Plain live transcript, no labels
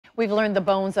We've learned the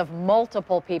bones of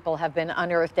multiple people have been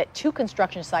unearthed at two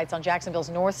construction sites on Jacksonville's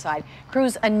north side.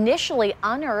 Crews initially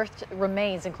unearthed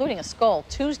remains, including a skull,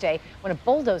 Tuesday when a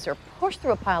bulldozer pushed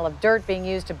through a pile of dirt being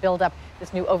used to build up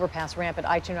this new overpass ramp at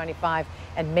I-295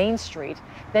 and Main Street.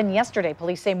 Then yesterday,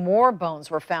 police say more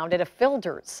bones were found at a fill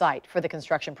dirt site for the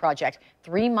construction project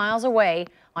 3 miles away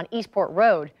on Eastport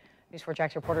Road. News 4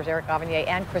 Jax reporters Eric Avanier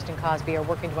and Kristen Cosby are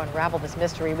working to unravel this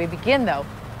mystery. We begin, though,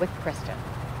 with Kristen.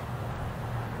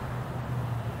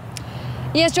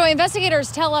 Yes, Joy, investigators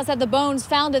tell us that the bones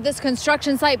found at this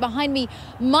construction site behind me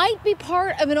might be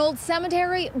part of an old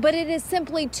cemetery, but it is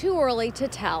simply too early to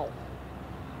tell.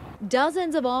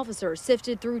 Dozens of officers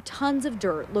sifted through tons of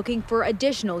dirt looking for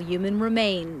additional human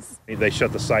remains. They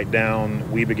shut the site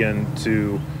down. We begin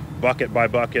to bucket by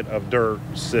bucket of dirt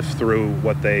sift through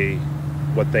what they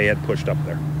had pushed up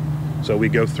there. So we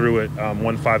go through it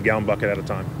 1 5-gallon bucket at a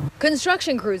time.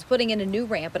 Construction crews putting in a new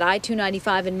ramp at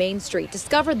I-295 and Main Street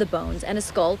discovered the bones and a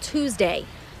skull Tuesday.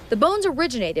 The bones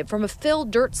originated from a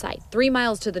filled dirt site 3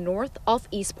 miles to the north off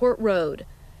Eastport Road.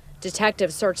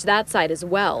 Detectives searched that site as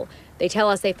well. They tell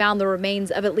us they found the remains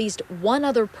of at least one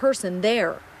other person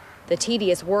there. The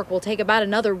tedious work will take about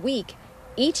another week.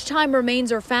 Each time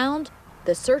remains are found,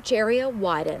 the search area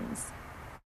widens.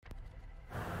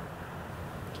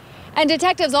 And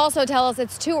detectives also tell us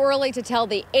it's too early to tell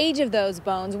the age of those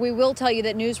bones. We will tell you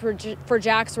that News for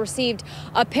Jax received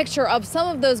a picture of some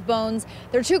of those bones.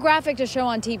 They're too graphic to show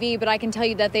on TV, but I can tell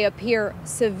you that they appear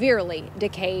severely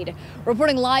decayed.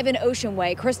 Reporting live in Ocean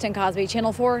Way, Kristen Cosby,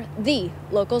 Channel 4, the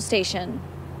local station.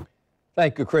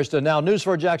 Thank you, Kristen. Now, News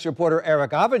 4 Jax reporter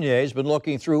Eric Avanier has been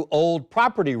looking through old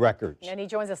property records. And he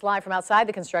joins us live from outside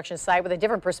the construction site with a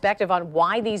different perspective on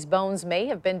why these bones may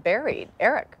have been buried.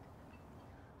 Eric.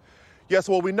 Yes,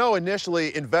 well, we know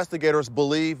initially investigators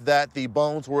believed that the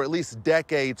bones were at least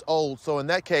decades old. So in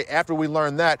that case, after we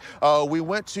learned that, we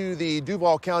went to the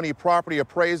Duval County Property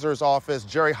Appraiser's office,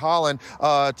 Jerry Holland,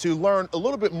 to learn a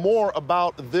little bit more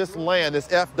about this land, this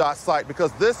FDOT site,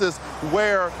 because this is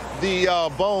where the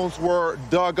bones were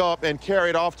dug up and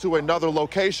carried off to another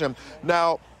location.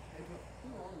 Now,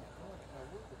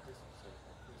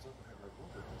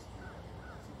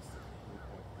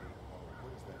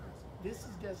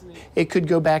 it could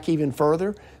go back even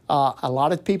further. A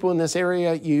lot of people in this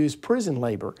area use prison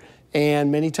labor,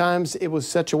 and many times it was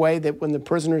such a way that when the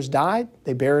prisoners died,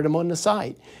 they buried them on the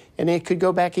site. And it could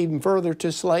go back even further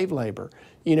to slave labor,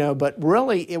 but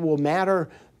really it will matter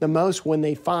the most when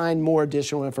they find more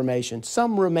additional information.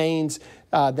 Some remains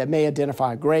that may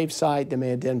identify a grave site, that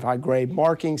may identify grave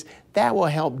markings, that will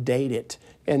help date it.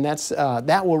 And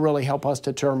that will really help us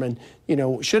determine,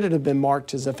 should it have been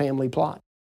marked as a family plot.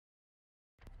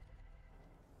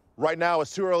 Right now,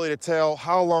 it's too early to tell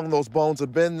how long those bones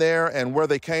have been there and where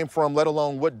they came from, let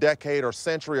alone what decade or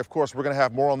century. Of course, we're going to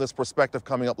have more on this perspective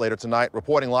coming up later tonight.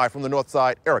 Reporting live from the north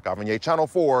side, Eric Avanier, Channel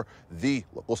 4, the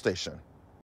local station.